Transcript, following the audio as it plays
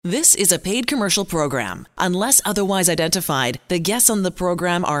This is a paid commercial program. Unless otherwise identified, the guests on the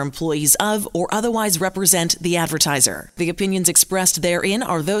program are employees of or otherwise represent the advertiser. The opinions expressed therein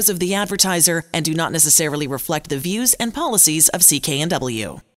are those of the advertiser and do not necessarily reflect the views and policies of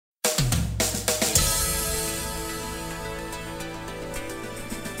CKNW.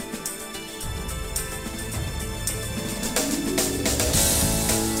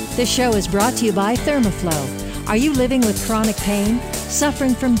 This show is brought to you by Thermoflow. Are you living with chronic pain,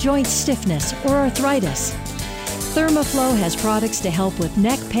 suffering from joint stiffness or arthritis? Thermoflow has products to help with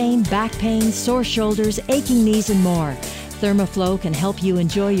neck pain, back pain, sore shoulders, aching knees, and more. Thermoflow can help you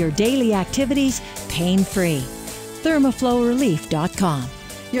enjoy your daily activities pain-free. ThermoflowRelief.com.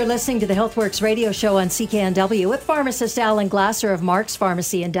 You're listening to the HealthWorks radio show on CKNW with pharmacist Alan Glasser of Mark's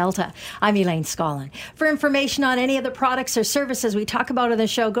Pharmacy in Delta. I'm Elaine Scollin. For information on any of the products or services we talk about on the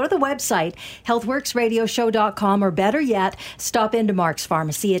show, go to the website, healthworksradioshow.com, or better yet, stop into Mark's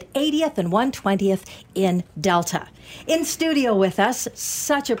Pharmacy at 80th and 120th in Delta. In studio with us,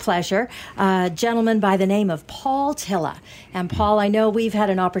 such a pleasure, a gentleman by the name of Paul Tilla. And Paul, I know we've had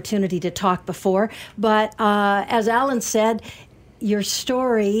an opportunity to talk before, but as Alan said, your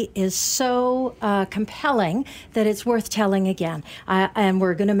story is so compelling that it's worth telling again. And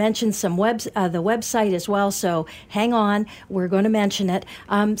we're going to mention some the website as well, so hang on. We're going to mention it.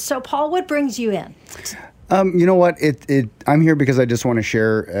 So, Paul, what brings you in? You know what? I'm here because I just want to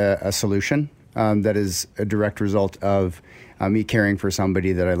share a solution that is a direct result of me caring for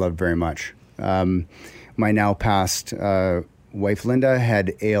somebody that I love very much. My now passed wife, Linda,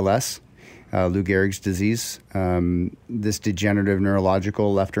 had ALS. Lou Gehrig's disease. This degenerative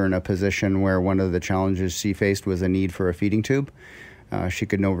neurological left her in a position where one of the challenges she faced was a need for a feeding tube. She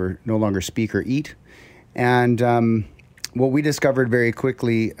could no longer speak or eat. And what we discovered very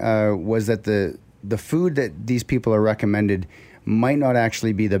quickly was that the food that these people are recommended might not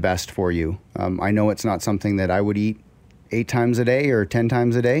actually be the best for you. I know it's not something that I would eat 8 times a day or 10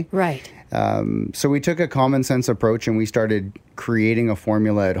 times a day. Right. So we took a common sense approach and we started creating a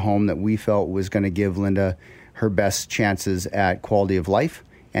formula at home that we felt was going to give Linda her best chances at quality of life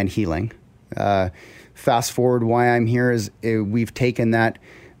and healing. Fast forward, why I'm here is we've taken that,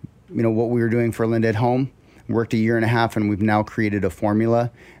 what we were doing for Linda at home, worked a year and a half, and we've now created a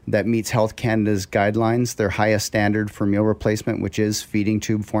formula that meets Health Canada's guidelines, their highest standard for meal replacement, which is feeding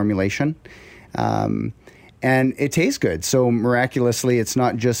tube formulation. And it tastes good. So miraculously, it's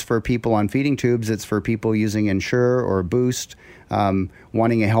not just for people on feeding tubes. It's for people using Ensure or Boost,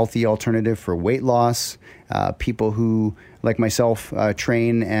 wanting a healthy alternative for weight loss, people who, like myself,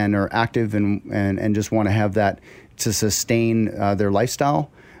 train and are active and just want to have that to sustain their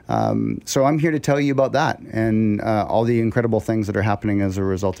lifestyle. So I'm here to tell you about that and all the incredible things that are happening as a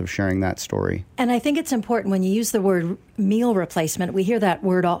result of sharing that story. And I think it's important when you use the word meal replacement, we hear that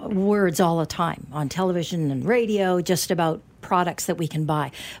words all the time on television and radio, just about products that we can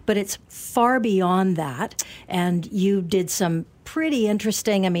buy. But it's far beyond that. And you did some pretty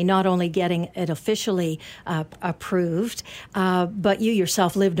interesting, not only getting it officially approved, but you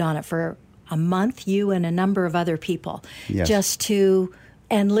yourself lived on it for a month, you and a number of other people, yes.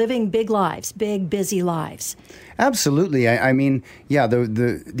 And living big lives, big, busy lives. Absolutely.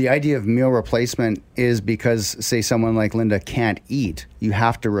 The idea of meal replacement is because, say, someone like Linda can't eat, you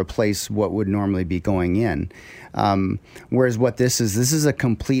have to replace what would normally be going in. Whereas what this is a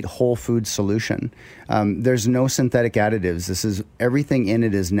complete whole food solution. There's no synthetic additives. Everything in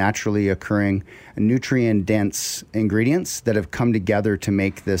it is naturally occurring, nutrient-dense ingredients that have come together to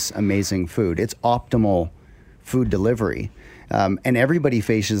make this amazing food. It's optimal food delivery. And everybody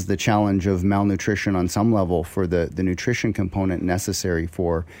faces the challenge of malnutrition on some level for the nutrition component necessary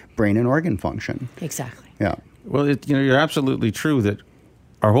for brain and organ function. Exactly. Yeah. Well, you're absolutely true that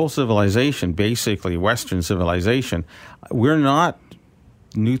our whole civilization, basically Western civilization, we're not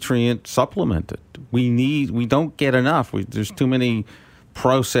nutrient supplemented. We don't get enough. There's too many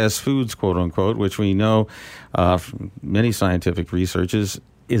processed foods, quote unquote, which we know from many scientific research is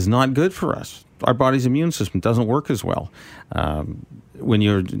not good for us. Our body's immune system doesn't work as well. When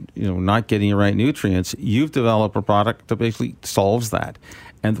you're not getting the right nutrients, you've developed a product that basically solves that.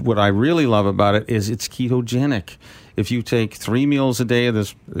 And what I really love about it is it's ketogenic. If you take 3 meals a day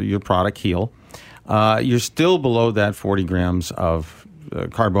of your product, Heal, you're still below that 40 grams of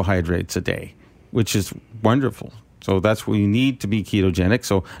carbohydrates a day, which is wonderful. So that's what you need to be ketogenic.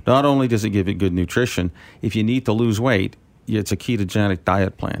 So not only does it give you good nutrition, if you need to lose weight, it's a ketogenic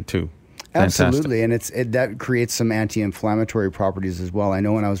diet plan too. Absolutely, and that creates some anti-inflammatory properties as well. I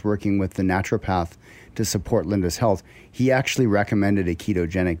know when I was working with the naturopath to support Linda's health, he actually recommended a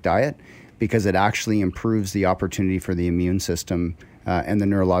ketogenic diet because it actually improves the opportunity for the immune system and the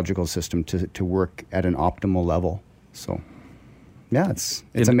neurological system to work at an optimal level. So, yeah, it's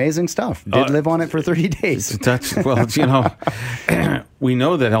amazing stuff. Did live on it for 30 days. We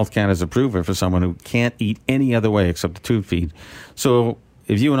know that Health Canada is approved for someone who can't eat any other way except the tube feed. So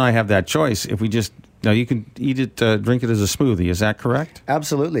if you and I have that choice, if we just you can eat it, drink it as a smoothie. Is that correct?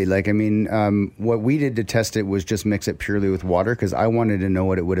 Absolutely. What we did to test it was just mix it purely with water because I wanted to know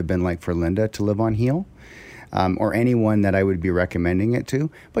what it would have been like for Linda to live on Heal. Or anyone that I would be recommending it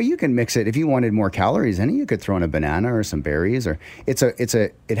to. But you can mix it if you wanted more calories in it. You could throw in a banana or some berries, or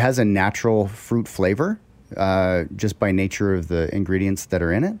it has a natural fruit flavor just by nature of the ingredients that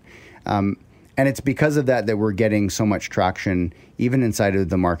are in it. And it's because of that we're getting so much traction, even inside of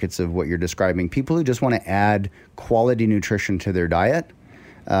the markets of what you're describing. People who just want to add quality nutrition to their diet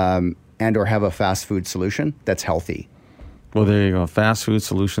and or have a fast food solution that's healthy. Well, there you go. Fast food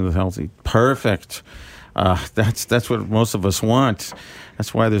solution that's healthy. Perfect. That's what most of us want.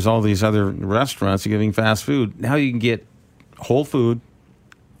 That's why there's all these other restaurants giving fast food. Now you can get whole food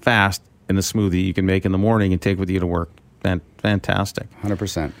fast in a smoothie you can make in the morning and take with you to work. Fantastic.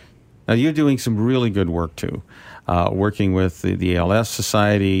 100%. Now you're doing some really good work too, working with the ALS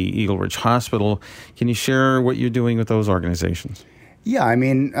Society, Eagle Ridge Hospital. Can you share what you're doing with those organizations? Yeah,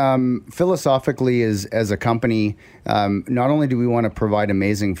 philosophically, as a company, not only do we want to provide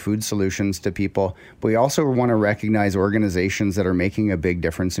amazing food solutions to people, but we also want to recognize organizations that are making a big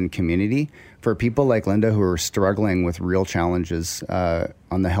difference in community for people like Linda who are struggling with real challenges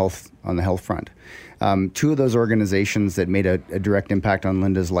on the health front. Two of those organizations that made a direct impact on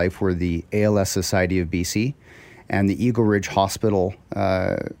Linda's life were the ALS Society of BC and the Eagle Ridge Hospital.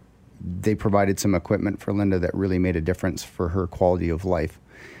 They provided some equipment for Linda that really made a difference for her quality of life.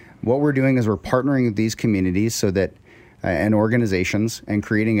 What we're doing is we're partnering with these communities so that and organizations and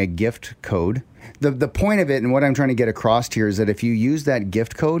creating a gift code. The point of it and what I'm trying to get across here is that if you use that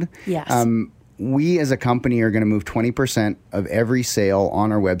gift code, yes. We as a company are going to move 20% of every sale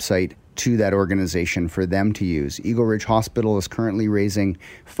on our website to that organization for them to use. Eagle Ridge Hospital is currently raising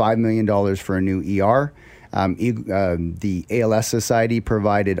 $5 million for a new ER. The ALS Society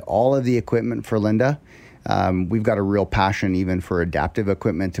provided all of the equipment for Linda. We've got a real passion even for adaptive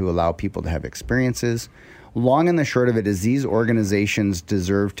equipment to allow people to have experiences. Long and the short of it is these organizations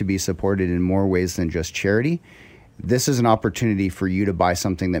deserve to be supported in more ways than just charity. This is an opportunity for you to buy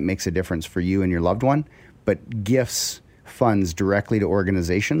something that makes a difference for you and your loved one, but gifts funds directly to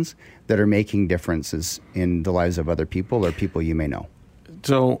organizations that are making differences in the lives of other people or people you may know.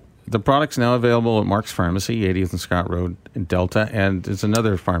 So the product's now available at Mark's Pharmacy, 80th and Scott Road in Delta, and it's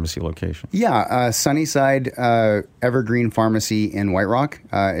another pharmacy location. Yeah, Sunnyside Evergreen Pharmacy in White Rock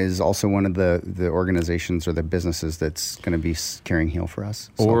is also one of the organizations or the businesses that's going to be carrying Heal for us.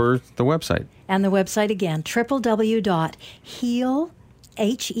 So. Or the website. And the website again, www.heal.com.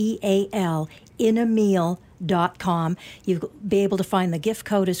 You'll be able to find the gift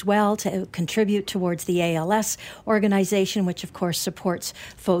code as well to contribute towards the ALS organization, which of course supports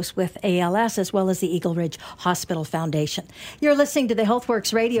folks with ALS, as well as the Eagle Ridge Hospital Foundation. You're listening to the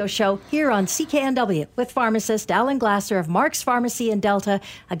HealthWorks radio show here on CKNW with pharmacist Alan Glasser of Mark's Pharmacy in Delta.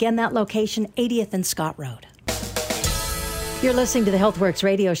 Again, that location, 80th and Scott Road. You're listening to the HealthWorks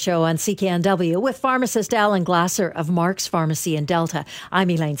radio show on CKNW with pharmacist Alan Glasser of Mark's Pharmacy in Delta. I'm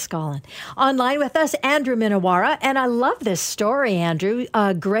Elaine Scollin. Online with us, Andrew Minowara. And I love this story, Andrew.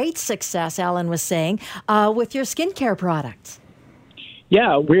 Great success, Alan was saying, with your skincare products.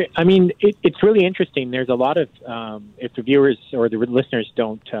 Yeah, it's really interesting. There's a lot of, if the viewers or the listeners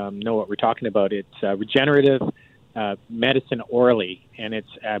don't know what we're talking about, it's regenerative medicine orally, and it's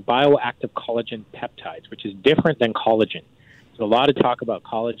bioactive collagen peptides, which is different than collagen. So a lot of talk about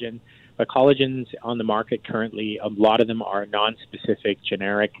collagen, but collagens on the market currently, a lot of them are non-specific,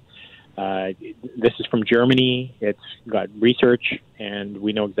 generic. This is from Germany. It's got research, and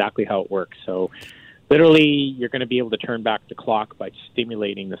we know exactly how it works. So literally, you're going to be able to turn back the clock by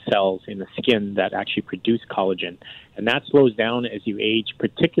stimulating the cells in the skin that actually produce collagen. And that slows down as you age,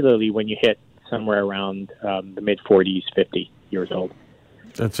 particularly when you hit somewhere around the mid-40s, 50 years old.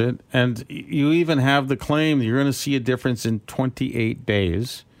 That's it. And you even have the claim that you're going to see a difference in 28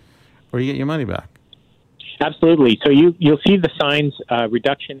 days, or you get your money back. Absolutely. So you'll see the signs,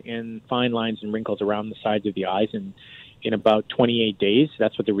 reduction in fine lines and wrinkles around the sides of the eyes in about 28 days.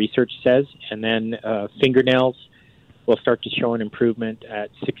 That's what the research says. And then fingernails will start to show an improvement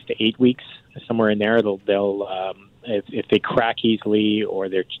at 6 to 8 weeks, somewhere in there. They'll if they crack easily or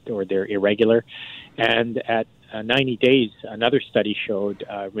they're irregular. And at 90 days, another study showed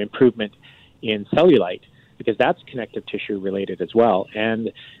improvement in cellulite, because that's connective tissue related as well.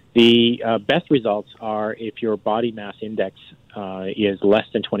 And The best results are if your body mass index is less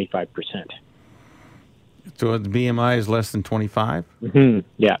than 25%. So the BMI is less than 25? Mm-hmm.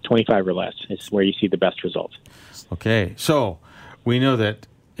 Yeah, 25 or less is where you see the best results. Okay, so we know that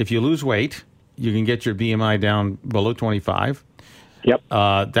if you lose weight, you can get your BMI down below 25. Yep.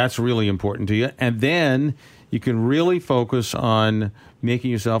 That's really important to you. And then you can really focus on making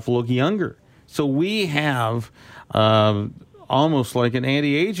yourself look younger. So we have almost like an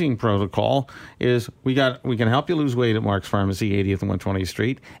anti-aging protocol is we can help you lose weight at Mark's Pharmacy, 80th and 120th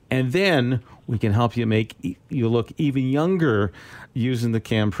Street, and then we can help you make you look even younger using the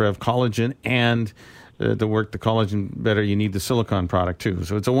CanPrev collagen, and to work the collagen better, you need the silicone product too.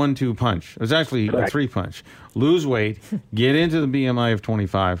 So it's a 1-2 punch. It's actually a 3-punch. Lose weight, get into the BMI of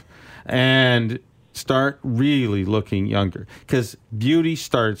 25, and start really looking younger, because beauty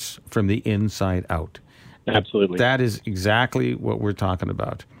starts from the inside out. Absolutely. That is exactly what we're talking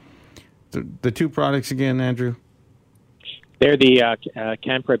about. The two products again, Andrew? They're the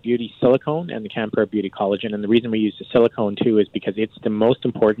CanPrev Beauty Silicone and the CanPrev Beauty Collagen. And the reason we use the silicone, too, is because it's the most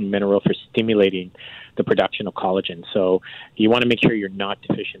important mineral for stimulating the production of collagen. So you want to make sure you're not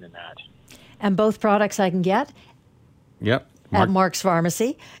deficient in that. And both products I can get? Yep. At Mark's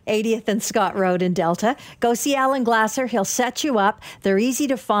Pharmacy, 80th and Scott Road in Delta. Go see Alan Glasser. He'll set you up. They're easy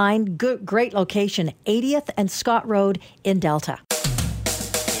to find. Good, great location, 80th and Scott Road in Delta.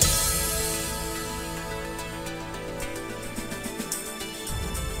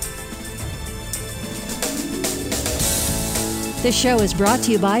 This show is brought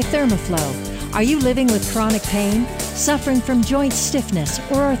to you by Thermoflow. Are you living with chronic pain, suffering from joint stiffness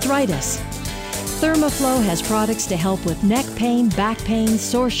or arthritis? Thermoflow has products to help with neck pain, back pain,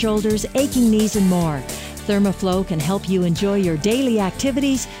 sore shoulders, aching knees, and more. Thermoflow can help you enjoy your daily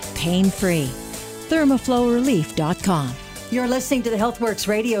activities pain-free. ThermoflowRelief.com. You're listening to the HealthWorks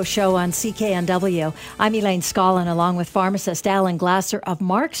radio show on CKNW. I'm Elaine Scollin, along with pharmacist Alan Glasser of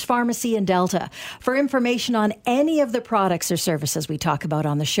Mark's Pharmacy in Delta. For information on any of the products or services we talk about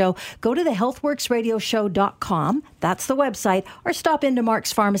on the show, go to the healthworksradioshow.com. That's the website. Or stop into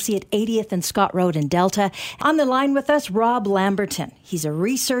Mark's Pharmacy at 80th and Scott Road in Delta. On the line with us, Rob Lamberton. He's a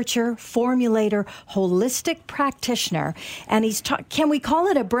researcher, formulator, holistic practitioner, and he's can we call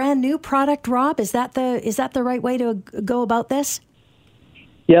it a brand new product, Rob? Is that the right way to go about this?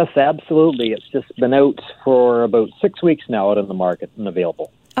 Yes, absolutely. It's just been out for about 6 weeks now out in the market and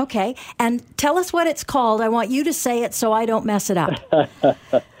available. Okay, and tell us what it's called. I want you to say it so I don't mess it up.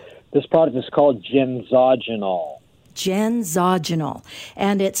 This product is called Genzogenol. Genzogenol,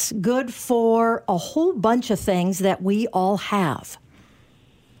 and it's good for a whole bunch of things that we all have.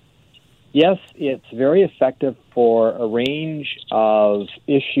 Yes, it's very effective for a range of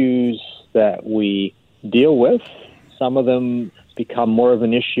issues that we deal with. Some of them become more of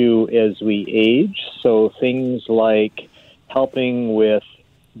an issue as we age. So things like helping with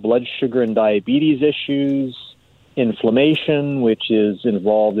blood sugar and diabetes issues, inflammation, which is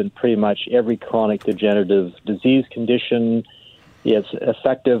involved in pretty much every chronic degenerative disease condition. It's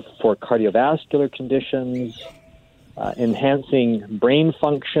effective for cardiovascular conditions, enhancing brain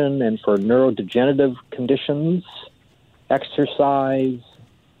function and for neurodegenerative conditions, exercise,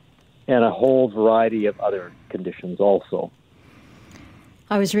 and a whole variety of other conditions also.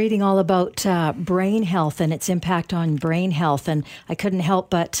 I was reading all about brain health and its impact on brain health, and I couldn't help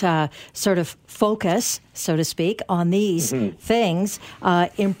but sort of focus, so to speak, on these things.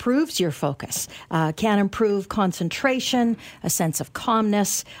 Improves your focus, can improve concentration, a sense of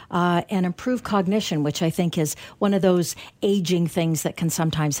calmness, and improve cognition, which I think is one of those aging things that can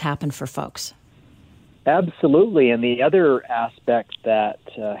sometimes happen for folks. Absolutely, and the other aspect that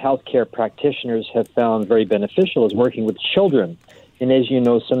healthcare practitioners have found very beneficial is working with children. And as you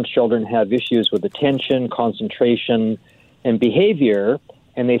know, some children have issues with attention, concentration, and behavior,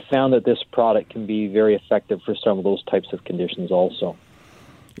 and they found that this product can be very effective for some of those types of conditions also.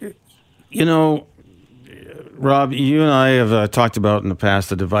 You know, Rob, you and I have talked about in the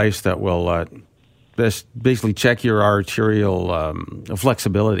past a device that will basically check your arterial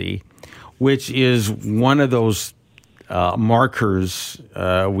flexibility, which is one of those markers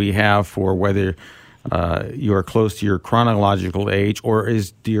we have for whether you are close to your chronological age, or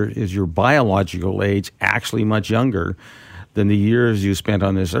is your biological age actually much younger than the years you spent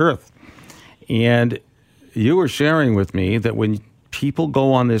on this earth. And you were sharing with me that when people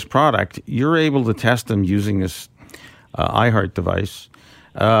go on this product, you're able to test them using this iHeart device,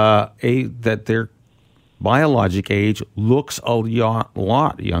 that their biologic age looks a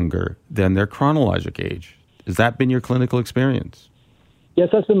lot younger than their chronologic age. Has that been your clinical experience? Yes,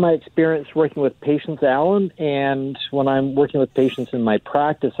 that's been my experience working with patients, Alan. And when I'm working with patients in my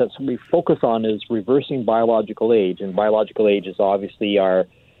practice, that's what we focus on is reversing biological age. And biological age is obviously our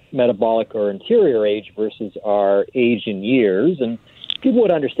metabolic or interior age versus our age in years. And people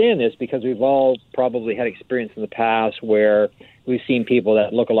would understand this because we've all probably had experience in the past where we've seen people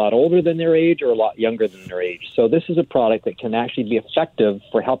that look a lot older than their age or a lot younger than their age. So this is a product that can actually be effective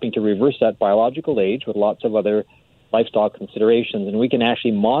for helping to reverse that biological age with lots of other lifestyle considerations. And we can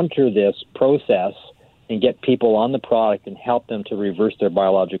actually monitor this process and get people on the product and help them to reverse their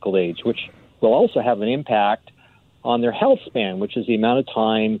biological age, which will also have an impact on their health span, which is the amount of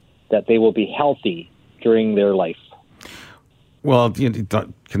time that they will be healthy during their life. Well,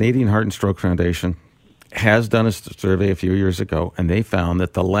 the Canadian Heart and Stroke Foundation has done a survey a few years ago, and they found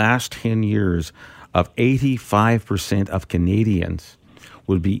that the last 10 years of 85% of Canadians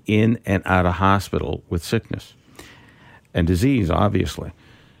would be in and out of hospital with sickness and disease, obviously.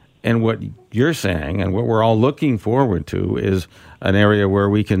 And what you're saying and what we're all looking forward to is an area where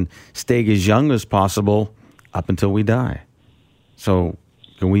we can stay as young as possible up until we die. So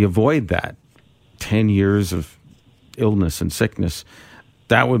can we avoid that 10 years of illness and sickness?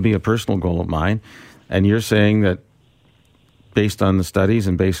 That would be a personal goal of mine. And you're saying that based on the studies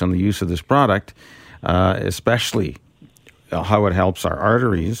and based on the use of this product, especially how it helps our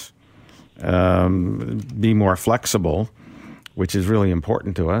arteries be more flexible, which is really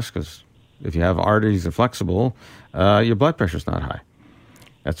important to us because if you have arteries that are flexible, your blood pressure is not high.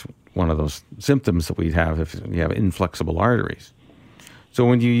 That's one of those symptoms that we'd have if you have inflexible arteries. So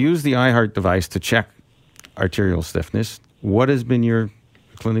when you use the iHeart device to check arterial stiffness, what has been your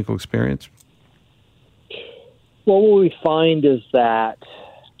clinical experience? Well, what we find is that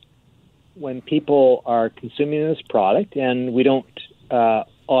when people are consuming this product, and we don't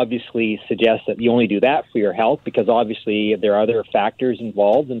obviously suggest that you only do that for your health, because obviously there are other factors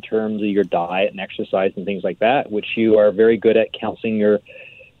involved in terms of your diet and exercise and things like that, which you are very good at counseling your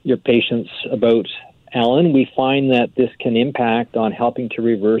patients about, Alan. We find that this can impact on helping to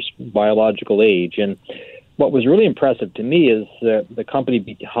reverse biological age. And what was really impressive to me is the company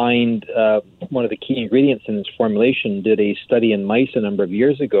behind one of the key ingredients in this formulation did a study in mice a number of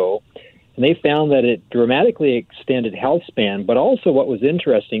years ago, and they found that it dramatically extended health span, but also what was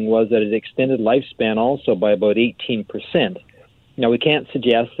interesting was that it extended lifespan also by about 18%. Now, we can't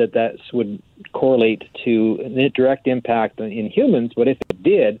suggest that that would correlate to a direct impact in humans, but if it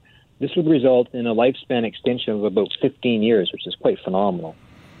did, this would result in a lifespan extension of about 15 years, which is quite phenomenal.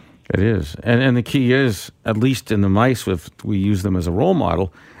 It is. And the key is, at least in the mice, if we use them as a role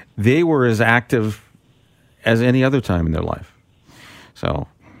model, they were as active as any other time in their life. So,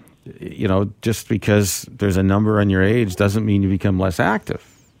 just because there's a number on your age doesn't mean you become less active.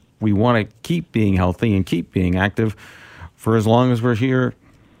 We want to keep being healthy and keep being active for as long as we're here,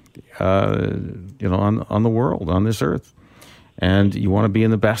 on the world, on this earth. And you want to be in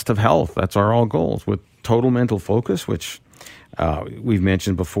the best of health. That's our all goals. With total mental focus, which we've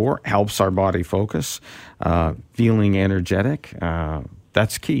mentioned before, helps our body focus, feeling energetic.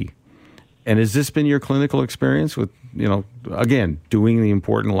 That's key. And has this been your clinical experience with, again, doing the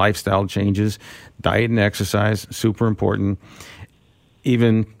important lifestyle changes, diet and exercise, super important.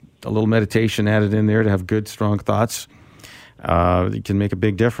 Even a little meditation added in there to have good, strong thoughts, it can make a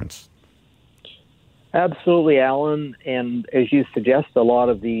big difference. Absolutely, Alan. And as you suggest, a lot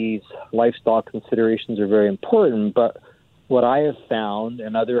of these lifestyle considerations are very important. But what I have found,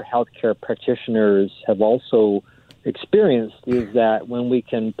 and other healthcare practitioners have also experienced, is that when we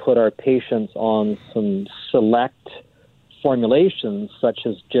can put our patients on some select formulations, such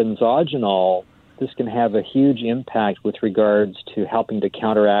as genzogenol, this can have a huge impact with regards to helping to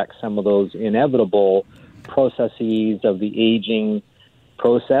counteract some of those inevitable processes of the aging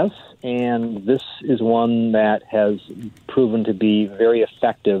process. And this is one that has proven to be very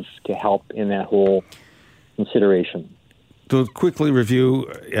effective to help in that whole consideration. To quickly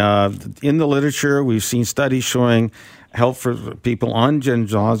review, in the literature, we've seen studies showing help for people on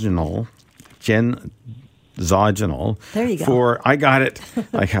genzogenol. There you go. I got it.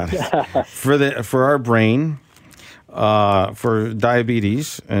 For our brain, for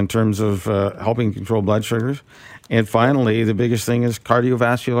diabetes, in terms of helping control blood sugars. And finally, the biggest thing is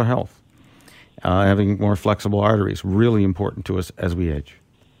cardiovascular health. Having more flexible arteries, really important to us as we age.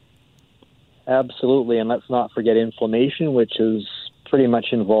 Absolutely, and let's not forget inflammation, which is pretty much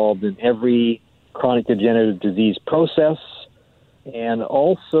involved in every chronic degenerative disease process, and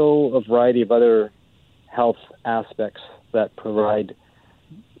also a variety of other health aspects that provide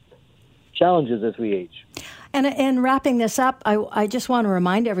challenges as we age. And wrapping this up, I just want to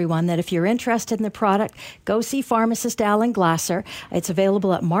remind everyone that if you're interested in the product, go see pharmacist Alan Glasser. It's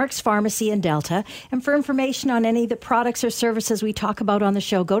available at Mark's Pharmacy in Delta. And for information on any of the products or services we talk about on the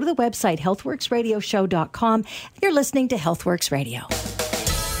show, go to the website healthworksradioshow.com. You're listening to HealthWorks Radio.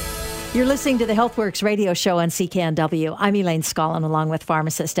 You're listening to the HealthWorks radio show on CKNW. I'm Elaine Scollin, along with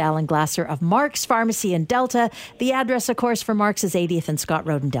pharmacist Alan Glasser of Mark's Pharmacy in Delta. The address, of course, for Mark's is 80th and Scott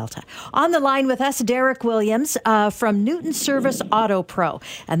Road in Delta. On the line with us, Derek Williams from Newton Service Auto Pro.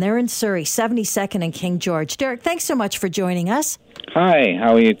 And they're in Surrey, 72nd and King George. Derek, thanks so much for joining us. Hi,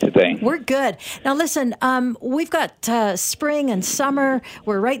 how are you today? We're good. Now, listen, we've got spring and summer.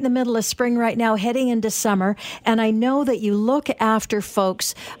 We're right in the middle of spring right now, heading into summer. And I know that you look after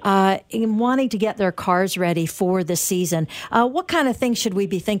folks in wanting to get their cars ready for the season. What kind of things should we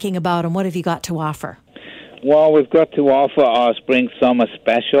be thinking about, and what have you got to offer? Well, we've got to offer our spring-summer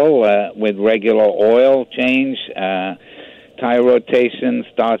special with regular oil change, tire rotation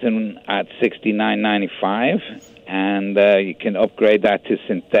starting at $69.95. And you can upgrade that to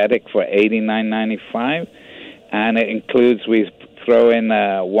synthetic for $89.95. And it includes, we throw in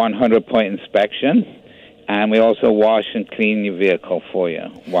a 100-point inspection, and we also wash and clean your vehicle for you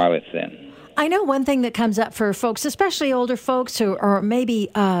while it's in. I know one thing that comes up for folks, especially older folks or maybe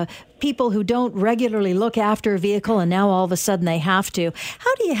people who don't regularly look after a vehicle and now all of a sudden they have to.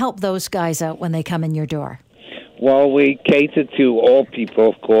 How do you help those guys out when they come in your door? Well, we cater to all people,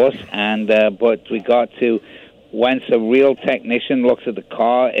 of course, and but we got to... Once a real technician looks at the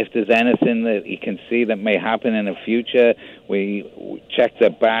car, if there's anything that he can see that may happen in the future, we check the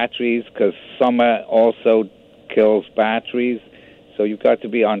batteries, because summer also kills batteries. So you've got to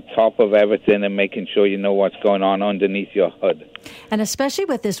be on top of everything and making sure you know what's going on underneath your hood. And especially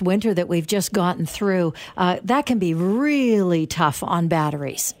with this winter that we've just gotten through, that can be really tough on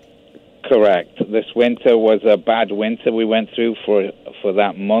batteries. Correct. This winter was a bad winter we went through for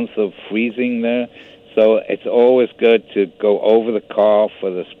that month of freezing there. So it's always good to go over the car for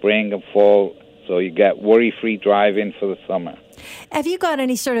the spring and fall so you get worry-free driving for the summer. Have you got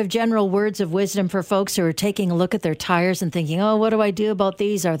any sort of general words of wisdom for folks who are taking a look at their tires and thinking, oh, what do I do about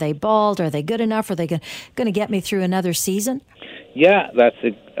these? Are they bald? Are they good enough? Are they going to get me through another season? Yeah, that's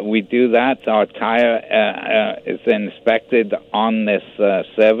it. We do that. Our tire is inspected on this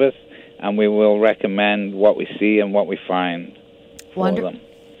service, and we will recommend what we see and what we find for them.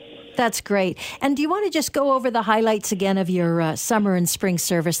 That's great. And do you want to just go over the highlights again of your summer and spring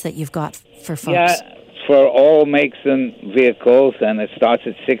service that you've got for folks? Yeah, for all makes and vehicles, and it starts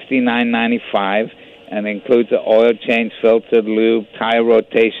at $69.95 and includes the oil change, filtered lube, tire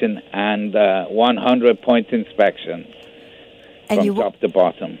rotation, and 100-point inspection from top to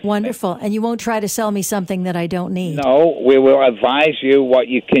bottom. Wonderful. And you won't try to sell me something that I don't need? No, we will advise you what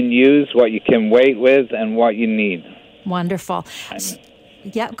you can use, what you can wait with, and what you need. Wonderful.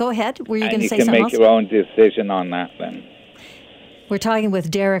 Yeah, go ahead. Were you going to say something else? You can make your own decision on that then. We're talking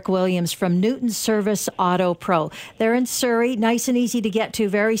with Derek Williams from Newton Service Auto Pro. They're in Surrey, nice and easy to get to,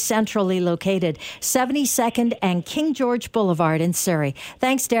 very centrally located. 72nd and King George Boulevard in Surrey.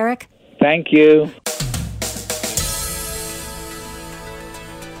 Thanks, Derek. Thank you.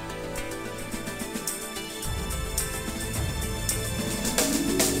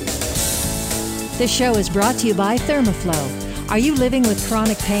 This show is brought to you by Thermoflow. Are you living with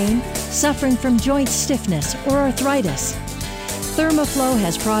chronic pain, suffering from joint stiffness or arthritis? Thermoflow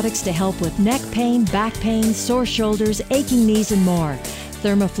has products to help with neck pain, back pain, sore shoulders, aching knees, and more.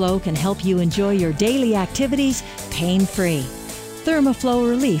 Thermoflow can help you enjoy your daily activities pain-free.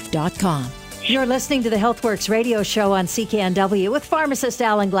 ThermoflowRelief.com. You're listening to the HealthWorks radio show on CKNW with pharmacist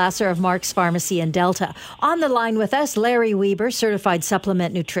Alan Glasser of Mark's Pharmacy in Delta. On the line with us, Larry Weber, certified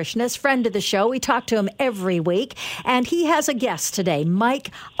supplement nutritionist, friend of the show. We talk to him every week, and he has a guest today, Mike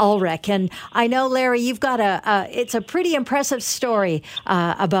Ulrich. And I know, Larry, you've got it's a pretty impressive story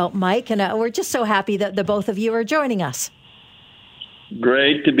about Mike, and we're just so happy that the both of you are joining us.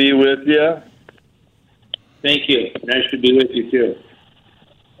 Great to be with you. Thank you. Nice to be with you, too.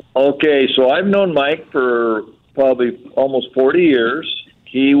 Okay, so I've known Mike for probably almost 40 years.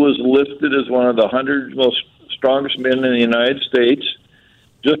 He was listed as one of the 100 most strongest men in the United States.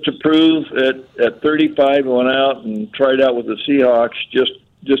 Just to prove it, at 35, he went out and tried out with the Seahawks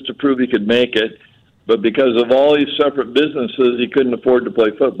just to prove he could make it. But because of all these separate businesses, he couldn't afford to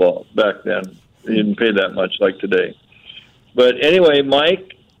play football back then. He didn't pay that much like today. But anyway,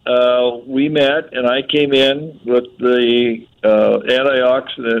 Mike, we met, and I came in with the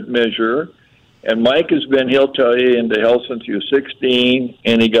antioxidant measure, and Mike has been, he'll tell you, into health since he was 16,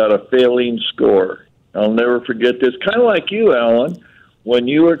 and he got a failing score. I'll never forget this. Kind of like you, Alan. when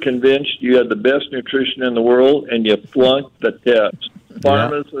you were convinced you had the best nutrition in the world and you flunked the test.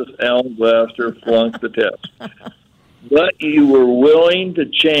 Pharmacist Alan Glasser flunked the test. But you were willing to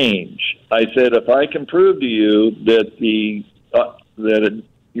change. I said, if I can prove to you that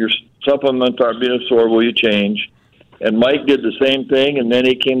your supplements aren't being absorbed, will you change? And Mike did the same thing, and then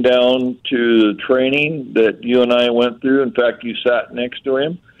he came down to the training that you and I went through. In fact, you sat next to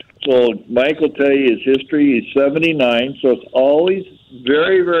him. So Mike will tell you his history. He's 79, so it's always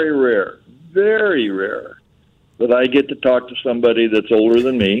very, very rare that I get to talk to somebody that's older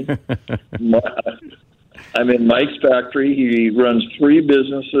than me. I'm in Mike's factory. He runs 3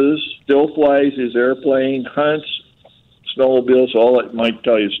 businesses, still flies his airplane, hunts, snowmobiles. So I'll let Mike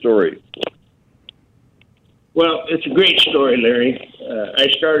tell you a story. Well, it's a great story, Larry. I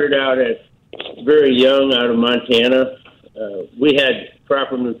started out very young out of Montana. We had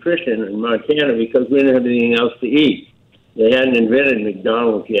proper nutrition in Montana because we didn't have anything else to eat. They hadn't invented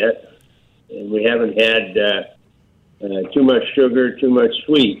McDonald's yet, and we haven't had too much sugar, too much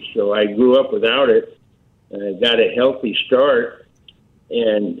sweet. So I grew up without it. Got a healthy start,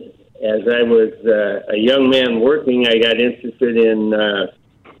 and as I was a young man working, I got interested in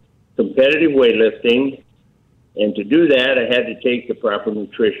competitive weightlifting, and to do that, I had to take the proper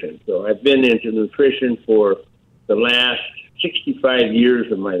nutrition. So I've been into nutrition for the last 65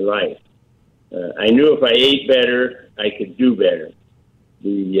 years of my life. I knew if I ate better, I could do better.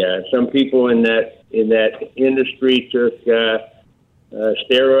 Some people in that industry took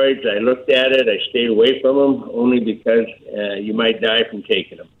steroids. I looked at it. I stayed away from them only because you might die from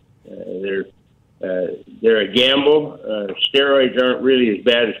taking them. They're a gamble. Steroids aren't really as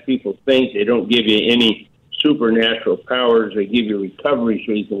bad as people think. They don't give you any supernatural powers. They give you recovery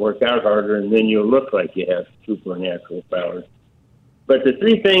so you can work out harder, and then you'll look like you have supernatural powers. But the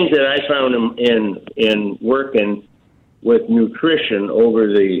 3 things that I found in working with nutrition over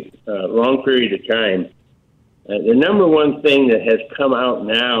the long period of time, the number one thing that has come out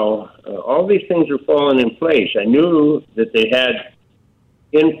now, all these things are falling in place. I knew that they had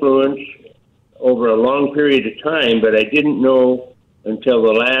influence over a long period of time, but I didn't know until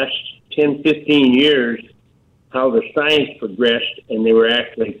the last 10, 15 years how the science progressed and they were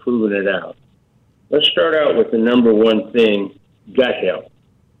actually proving it out. Let's start out with the number one thing, gut health.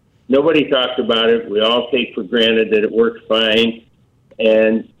 Nobody talks about it. We all take for granted that it works fine,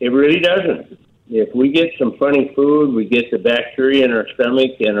 and it really doesn't. If we get some funny food, we get the bacteria in our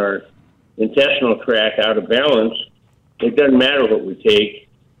stomach and our intestinal tract out of balance, it doesn't matter what we take.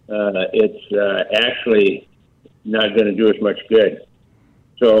 It's actually not going to do as much good.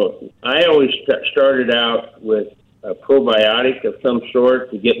 So I always started out with a probiotic of some sort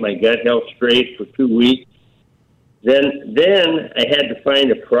to get my gut health straight for 2 weeks. Then I had to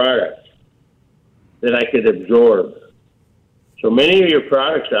find a product that I could absorb. So many of your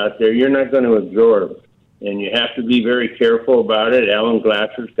products out there, you're not going to absorb, and you have to be very careful about it. Alan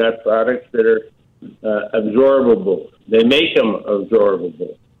Glasser's got products that are absorbable. They make them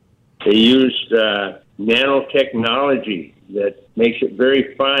absorbable. They use nanotechnology that makes it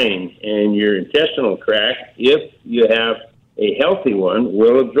very fine, and your intestinal tract, if you have a healthy one,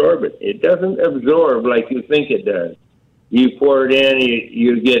 will absorb it. It doesn't absorb like you think it does. You pour it in,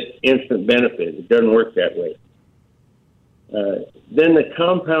 you get instant benefit. It doesn't work that way. Then the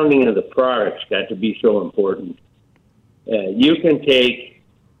compounding of the products got to be so important. You can take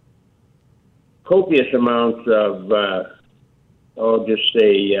copious amounts of, I'll just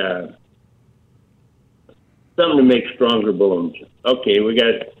say, something to make stronger bones. Okay,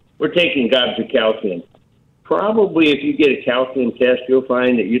 we're taking gobs of calcium. Probably if you get a calcium test, you'll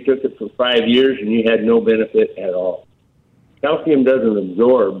find that you took it for 5 years and you had no benefit at all. Calcium doesn't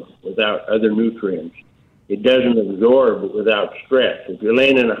absorb without other nutrients. It doesn't absorb without stress. If you're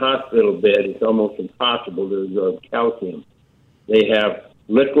laying in a hospital bed, it's almost impossible to absorb calcium. They have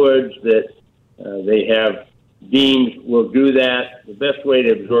liquids that they have deemed will do that. The best way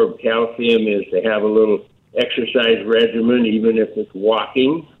to absorb calcium is to have a little exercise regimen, even if it's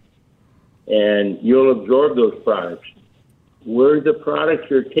walking, and you'll absorb those products. Were the products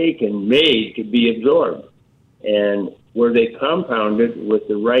you're taking made to be absorbed? And were they compounded with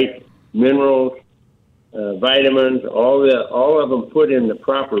the right minerals, vitamins, all of them put in the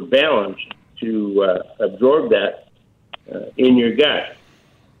proper balance to absorb that in your gut?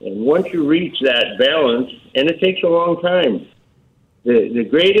 And once you reach that balance, and it takes a long time, the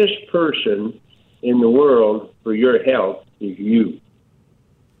greatest person in the world for your health is you.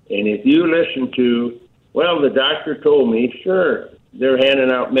 And if you listen to, well, the doctor told me, sure, they're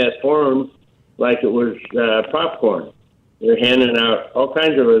handing out metformin like it was popcorn. They're handing out all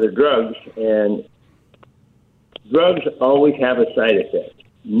kinds of other drugs, and drugs always have a side effect.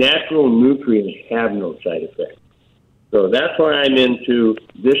 Natural nutrients have no side effect. So that's why I'm into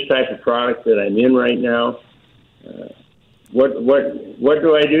this type of product that I'm in right now. What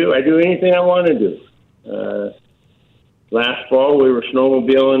do? I do anything I want to do. Last fall, we were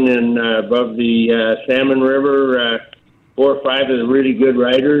snowmobiling above the Salmon River. 4 or 5 of the really good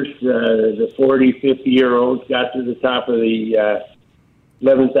riders, the 40, 50-year-olds, got to the top of the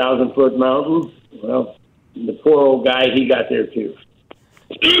 11,000-foot mountain. Well, the poor old guy, he got there too.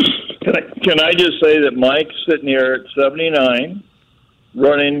 Can I just say that Mike's sitting here at 79,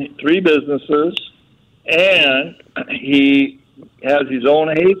 running 3 businesses, and he has his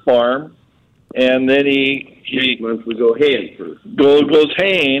own hay farm, and then he 8 months we go haying first. Goes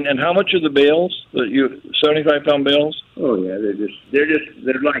haying, and how much are the bales? 75-pound bales? Oh yeah,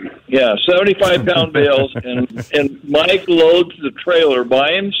 they're like 75-pound bales, and Mike loads the trailer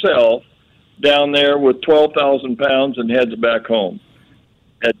by himself down there with 12,000 pounds and heads back home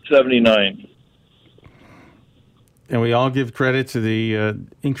at 79. And we all give credit to the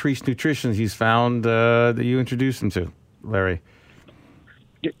increased nutrition he's found that you introduced him to, Larry.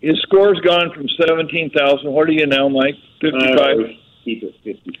 His score's gone from 17,000. What are you now, Mike? 55. Keep it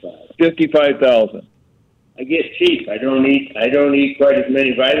 55. 55,000. I get cheap. I don't eat quite as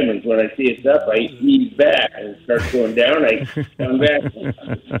many vitamins. When I see it's up, I ease back and it starts going down. I come back.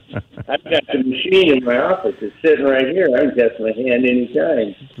 I've got the machine in my office. It's sitting right here. I can test my hand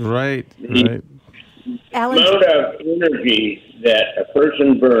anytime. Right. Alan, the amount of energy that a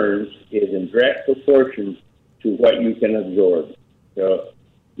person burns is in direct proportion to what you can absorb. So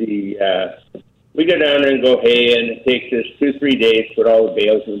we go down there and go hay, and it takes us 2-3 days to put all the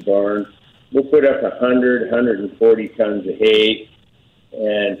bales in the barn. We'll put up 140 tons of hay,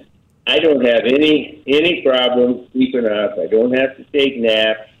 and I don't have any problem keeping up. I don't have to take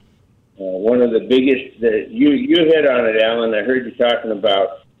naps. One of the biggest you hit on it, Alan. I heard you talking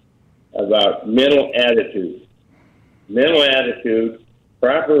about mental attitude. Mental attitude,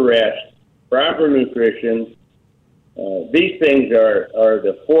 proper rest, proper nutrition. These things are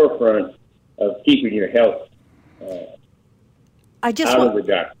the forefront of keeping your health out of the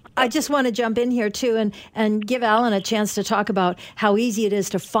doctor. I just want to jump in here, too, and give Alan a chance to talk about how easy it is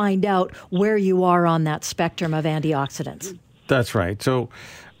to find out where you are on that spectrum of antioxidants. That's right. So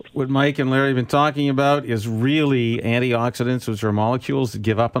what Mike and Larry have been talking about is really antioxidants, which are molecules that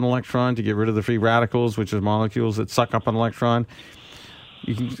give up an electron to get rid of the free radicals, which are molecules that suck up an electron.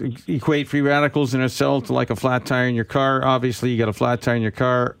 You can equate free radicals in a cell to like a flat tire in your car. Obviously, you got a flat tire in your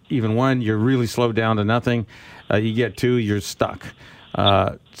car. Even 1, you're really slowed down to nothing. You get 2, you're stuck.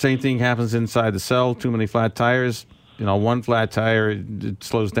 Same thing happens inside the cell. Too many flat tires. 1 flat tire, it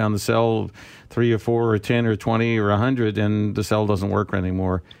slows down the cell 3 or 4 or 10 or 20 or 100, and the cell doesn't work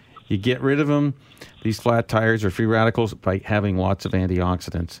anymore. You get rid of them, these flat tires or free radicals, by having lots of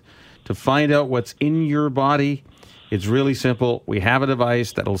antioxidants. To find out what's in your body, it's really simple. We have a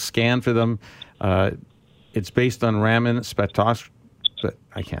device that'll scan for them. It's based on Raman spectroscopy.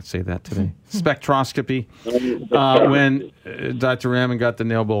 I can't say that today. Spectroscopy. When Dr. Raman got the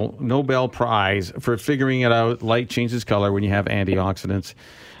Nobel Prize for figuring it out, light changes color when you have antioxidants.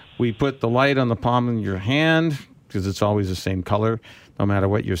 We put the light on the palm of your hand because it's always the same color, no matter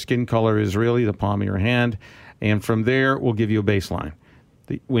what your skin color is really, the palm of your hand. And from there, we'll give you a baseline.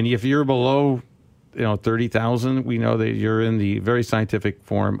 If you're below 30,000, we know that you're in the very scientific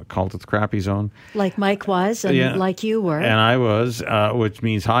form called the crappy zone. Like Mike was, and like you were. And I was, which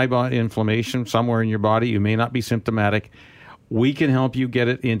means high body inflammation somewhere in your body. You may not be symptomatic. We can help you get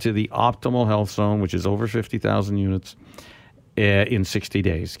it into the optimal health zone, which is over 50,000 units, in 60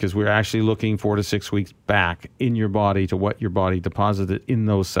 days, because we're actually looking 4 to 6 weeks back in your body to what your body deposited in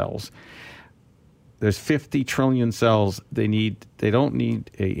those cells. There's 50 trillion cells. They don't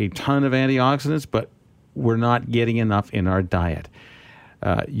need a ton of antioxidants, but we're not getting enough in our diet.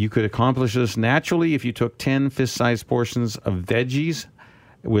 You could accomplish this naturally if you took 10 fist-sized portions of veggies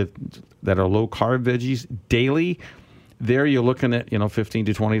that are low-carb veggies daily. There you're looking at $15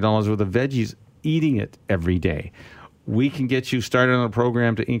 to $20 worth of veggies, eating it every day. We can get you started on a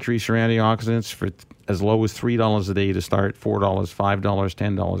program to increase your antioxidants for as low as $3 a day to start, $4, $5,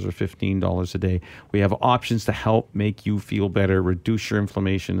 $10, or $15 a day. We have options to help make you feel better, reduce your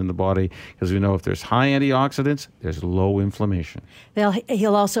inflammation in the body, because we know if there's high antioxidants, there's low inflammation.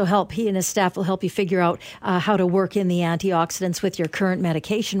 He'll also help, he and his staff will help you figure out how to work in the antioxidants with your current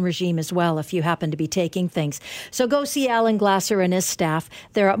medication regime as well, if you happen to be taking things. So go see Alan Glasser and his staff.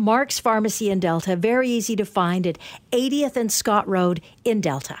 They're at Mark's Pharmacy in Delta, very easy to find at 80th and Scott Road in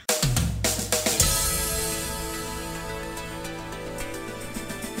Delta.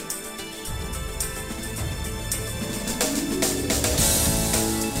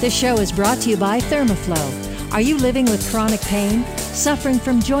 This show is brought to you by Thermoflow. Are you living with chronic pain, suffering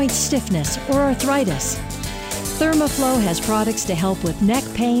from joint stiffness or arthritis? Thermoflow has products to help with neck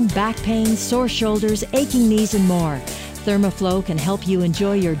pain, back pain, sore shoulders, aching knees, and more. Thermoflow can help you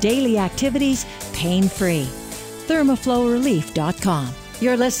enjoy your daily activities pain-free. ThermoflowRelief.com.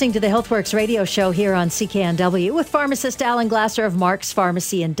 You're listening to the HealthWorks radio show here on CKNW with pharmacist Alan Glasser of Mark's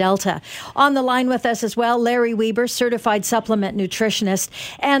Pharmacy in Delta. On the line with us as well, Larry Weber, certified supplement nutritionist.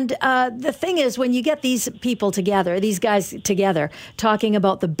 And the thing is, when you get these people together, these guys together, talking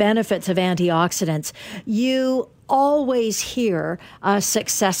about the benefits of antioxidants, you always hear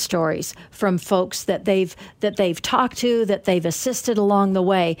success stories from folks that they've talked to, that they've assisted along the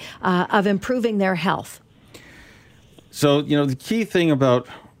way of improving their health. So, the key thing about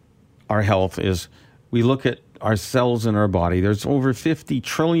our health is we look at our cells in our body. There's over 50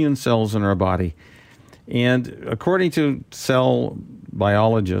 trillion cells in our body. And according to cell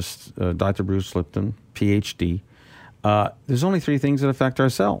biologist, Dr. Bruce Lipton, PhD, there's only 3 things that affect our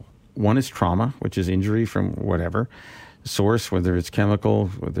cell. One is trauma, which is injury from whatever source, whether it's chemical,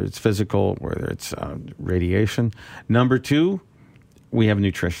 whether it's physical, whether it's radiation. Number 2, we have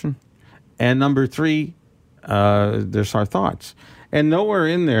nutrition. And number 3, there's our thoughts. And nowhere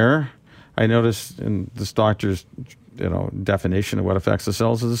in there, I noticed in this doctor's definition of what affects the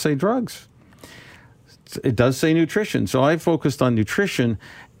cells, does it say drugs. It does say nutrition. So I focused on nutrition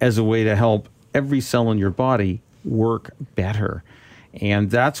as a way to help every cell in your body work better.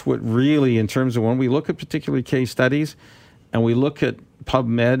 And that's what really, in terms of when we look at particular case studies and we look at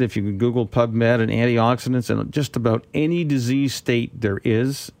PubMed, if you can Google PubMed and antioxidants and just about any disease state there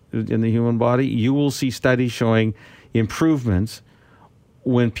is in the human body, you will see studies showing improvements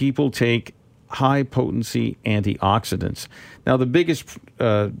when people take high-potency antioxidants. Now, the biggest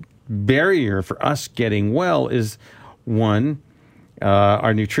barrier for us getting well is, one,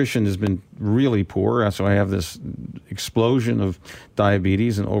 our nutrition has been really poor. So I have this explosion of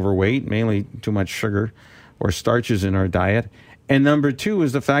diabetes and overweight, mainly too much sugar or starches in our diet. And number 2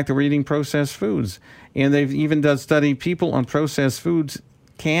 is the fact that we're eating processed foods. And they've even done study people on processed foods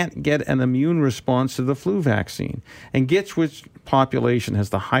can't get an immune response to the flu vaccine. And guess which population has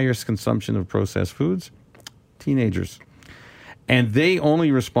the highest consumption of processed foods? Teenagers. And they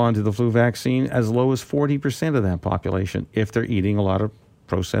only respond to the flu vaccine as low as 40% of that population if they're eating a lot of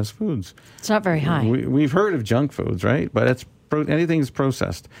processed foods. It's not very high. We've heard of junk foods, right? But anything is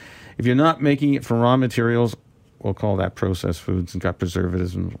processed. If you're not making it from raw materials, we'll call that processed foods, and got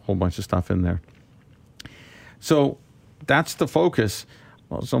preservatives and a whole bunch of stuff in there. So that's the focus.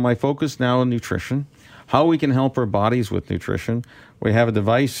 So my focus now on nutrition, how we can help our bodies with nutrition. We have a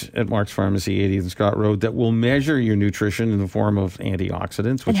device at Mark's Pharmacy, 80th and Scott Road, that will measure your nutrition in the form of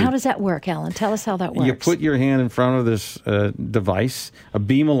antioxidants. And how does that work, Alan? Tell us how that works. You put your hand in front of this device. A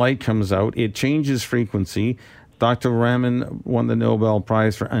beam of light comes out. It changes frequency. Dr. Raman won the Nobel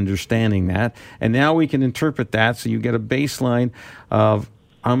Prize for understanding that. And now we can interpret that so you get a baseline of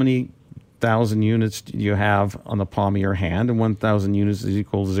how many 1,000 units you have on the palm of your hand, and 1,000 units is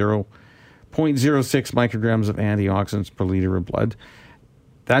equal to 0.06 micrograms of antioxidants per liter of blood.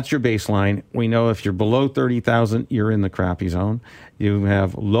 That's your baseline. We know if you're below 30,000, you're in the crappy zone. You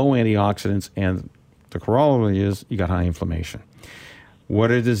have low antioxidants, and the corollary is you got high inflammation. What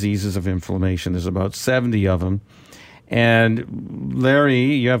are diseases of inflammation? There's about 70 of them. And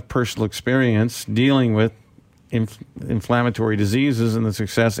Larry, you have personal experience dealing with inflammatory diseases and the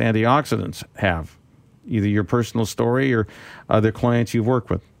success antioxidants have, either your personal story or other clients you've worked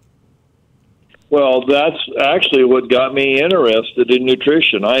with. Well, that's actually what got me interested in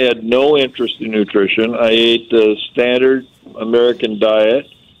nutrition. I had no interest in nutrition. I ate the standard American diet,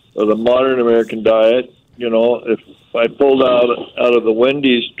 or the modern American diet. If I pulled out of the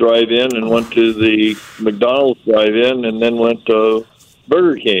Wendy's drive-in and went to the McDonald's drive-in and then went to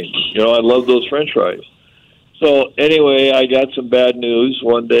Burger King, I love those French fries. So anyway, I got some bad news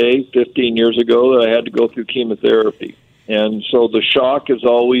one day 15 years ago that I had to go through chemotherapy. And so the shock is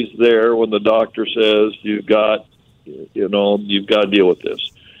always there when the doctor says you've got to deal with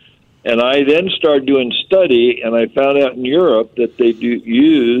this. And I then started doing study, and I found out in Europe that they do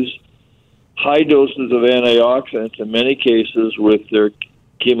use high doses of antioxidants in many cases with their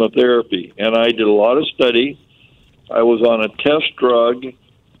chemotherapy. And I did a lot of study. I was on a test drug.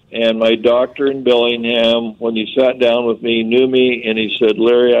 And my doctor in Bellingham, when he sat down with me, knew me, and he said,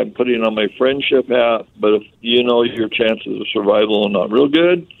 Larry, I'm putting on my friendship hat, but if your chances of survival are not real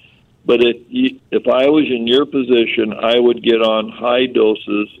good. But if I was in your position, I would get on high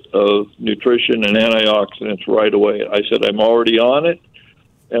doses of nutrition and antioxidants right away. I said, I'm already on it.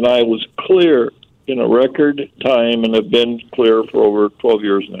 And I was clear in a record time and have been clear for over 12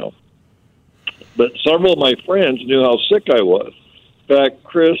 years now. But several of my friends knew how sick I was. In fact,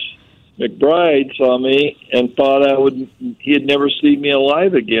 Chris McBride saw me and thought he'd never see me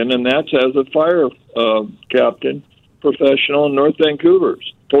alive again, and that's as a fire captain, professional in North Vancouver.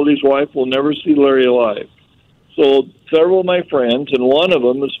 Told his wife, we'll never see Larry alive. So several of my friends, and one of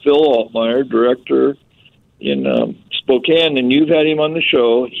them is Phil Altmaier, director in Spokane, and you've had him on the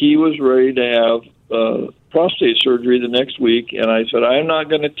show. He was ready to have prostate surgery the next week, and I said, I'm not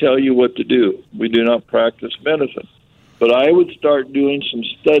going to tell you what to do. We do not practice medicine. But I would start doing some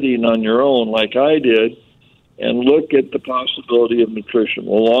studying on your own like I did and look at the possibility of nutrition.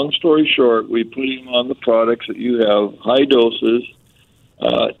 Well, long story short, we put him on the products that you have, high doses,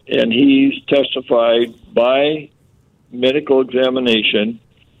 and he's testified by medical examination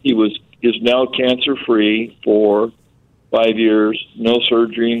he is now cancer-free for 5 years, no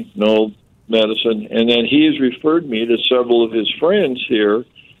surgery, no medicine. And then he has referred me to several of his friends here.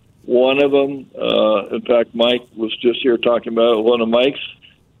 One of them, in fact, Mike was just here talking about it, one of Mike's,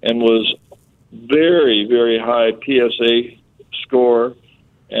 and was very, very high PSA score.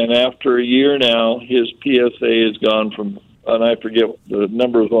 And after a year now, his PSA has gone from, and I forget the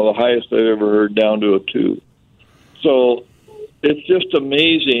number, is one of the highest I've ever heard, down to a 2. So it's just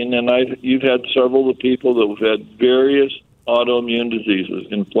amazing. And you've had several of the people that have had various autoimmune diseases,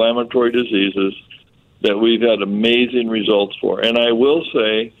 inflammatory diseases, that we've had amazing results for. And I will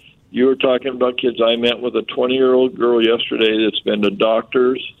say, you were talking about kids. I met with a 20-year-old girl yesterday that's been to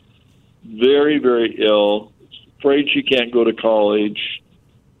doctors, very, very ill, afraid she can't go to college,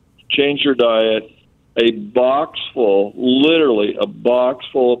 changed her diet, a box full, literally a box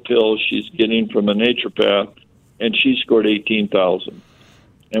full of pills she's getting from a naturopath, and she scored 18,000.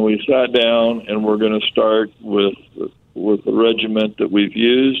 And we sat down, and we're going to start with the regimen that we've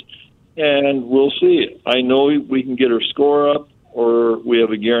used, and we'll see. I know we can get her score up, or we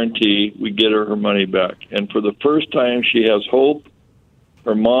have a guarantee we get her money back. And for the first time, she has hope.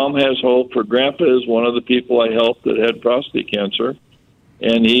 Her mom has hope. Her grandpa is one of the people I helped that had prostate cancer,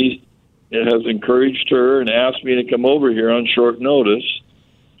 and he has encouraged her and asked me to come over here on short notice.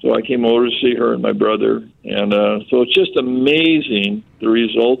 So I came over to see her and my brother. And so it's just amazing the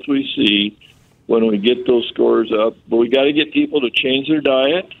results we see when we get those scores up. But we got to get people to change their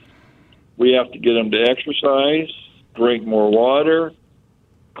diet. We have to get them to exercise, drink more water,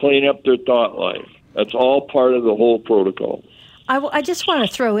 clean up their thought life. That's all part of the whole protocol. I just want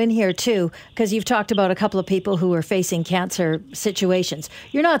to throw in here, too, because you've talked about a couple of people who are facing cancer situations.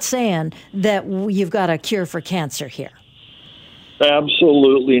 You're not saying that you've got a cure for cancer here.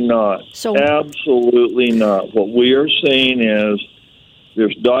 Absolutely not. Absolutely not. What we are saying is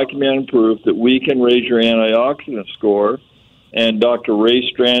there's documented proof that we can raise your antioxidant score, and Dr. Ray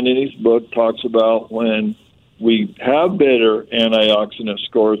Strand in his book talks about when we have better antioxidant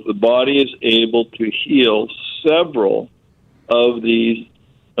scores, the body is able to heal several of these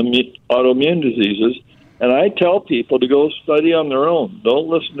autoimmune diseases. And I tell people to go study on their own. Don't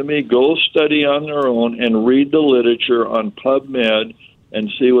listen to me. Go study on their own and read the literature on PubMed and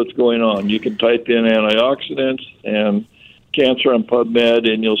see what's going on. You can type in antioxidants and cancer on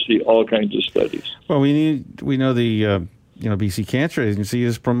PubMed, and you'll see all kinds of studies. Well, we know the BC Cancer Agency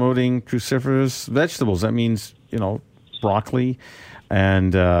is promoting cruciferous vegetables. That means broccoli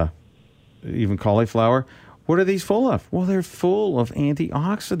and even cauliflower. What are these full of? Well, they're full of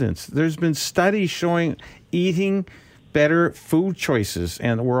antioxidants. There's been studies showing eating better food choices,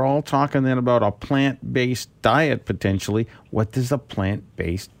 and we're all talking then about a plant-based diet potentially. What does a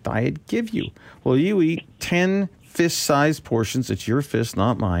plant-based diet give you? Well, you eat 10 fist-sized portions, it's your fist,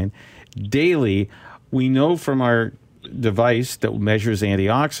 not mine, daily. We know from our device that measures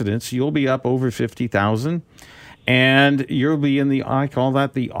antioxidants, you'll be up over 50,000, and you'll be in I call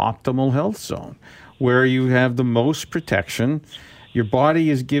that the optimal health zone, where you have the most protection. Your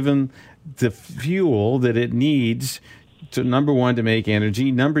body is given the fuel that it needs to, number one, to make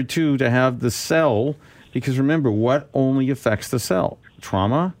energy, number two, to have the cell, because remember, what only affects the cell?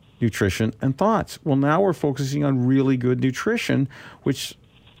 Trauma, nutrition, and thoughts. Well, now we're focusing on really good nutrition, which,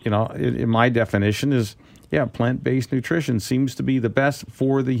 in my definition is, plant-based nutrition seems to be the best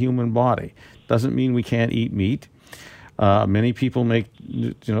for the human body. Doesn't mean we can't eat meat. Many people make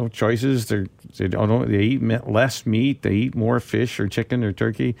choices. They eat less meat. They eat more fish or chicken or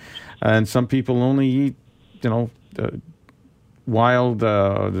turkey, and some people only eat wild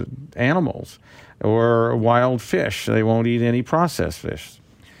animals or wild fish. They won't eat any processed fish.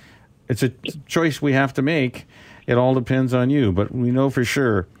 It's a choice we have to make. It all depends on you, but we know for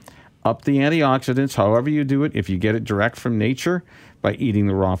sure. Up the antioxidants, however you do it, if you get it direct from nature by eating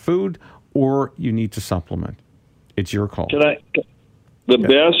the raw food, or you need to supplement. It's your call. The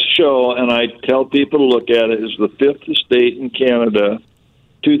best show, and I tell people to look at it, is the Fifth Estate in Canada,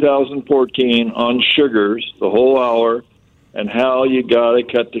 2014, on sugars, the whole hour, and how you got to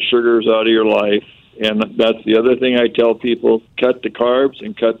cut the sugars out of your life. And that's the other thing I tell people, cut the carbs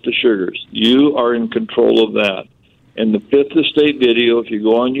and cut the sugars. You are in control of that. And the Fifth Estate video, if you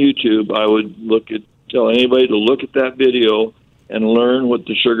go on YouTube, I would tell anybody to look at that video and learn what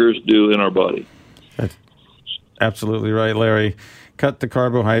the sugars do in our body. That's absolutely right, Larry. Cut the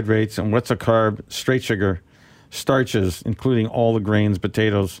carbohydrates. And what's a carb? Straight sugar, starches, including all the grains,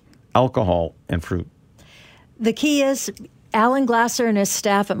 potatoes, alcohol, and fruit. The key is Alan Glasser and his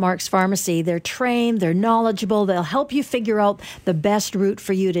staff at Mark's Pharmacy, they're trained, they're knowledgeable, they'll help you figure out the best route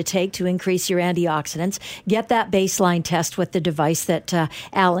for you to take to increase your antioxidants. Get that baseline test with the device that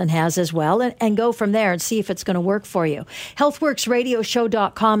Alan has as well, and go from there and see if it's going to work for you.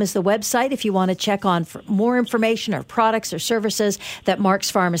 HealthWorksRadioshow.com is the website if you want to check on more information or products or services that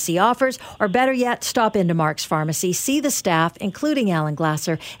Mark's Pharmacy offers, or better yet, stop into Mark's Pharmacy, see the staff, including Alan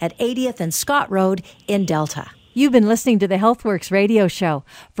Glasser, at 80th and Scott Road in Delta. You've been listening to the HealthWorks radio show.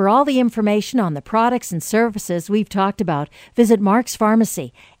 For all the information on the products and services we've talked about, visit Mark's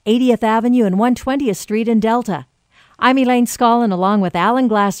Pharmacy, 80th Avenue and 120th Street in Delta. I'm Elaine Scollin, along with Alan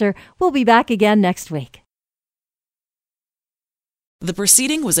Glasser. We'll be back again next week. The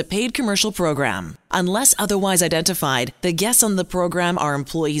proceeding was a paid commercial program. Unless otherwise identified, the guests on the program are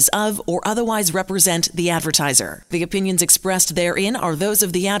employees of or otherwise represent the advertiser. The opinions expressed therein are those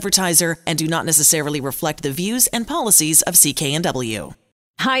of the advertiser and do not necessarily reflect the views and policies of CKNW.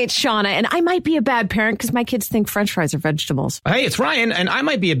 Hi, it's Shauna, and I might be a bad parent because my kids think French fries are vegetables. Hey, it's Ryan, and I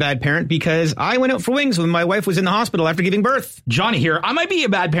might be a bad parent because I went out for wings when my wife was in the hospital after giving birth. Johnny here. I might be a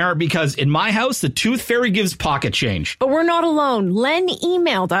bad parent because in my house, the tooth fairy gives pocket change. But we're not alone. Len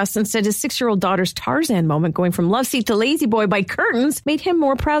emailed us and said his 6-year-old daughter's Tarzan moment going from love seat to lazy boy by curtains made him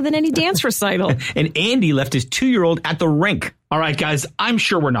more proud than any dance recital. And Andy left his 2-year-old at the rink. All right, guys, I'm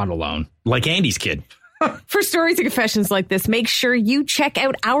sure we're not alone. Like Andy's kid. For stories and confessions like this, make sure you check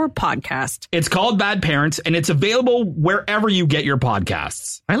out our podcast. It's called Bad Parents, and it's available wherever you get your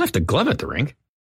podcasts. I left a glove at the rink.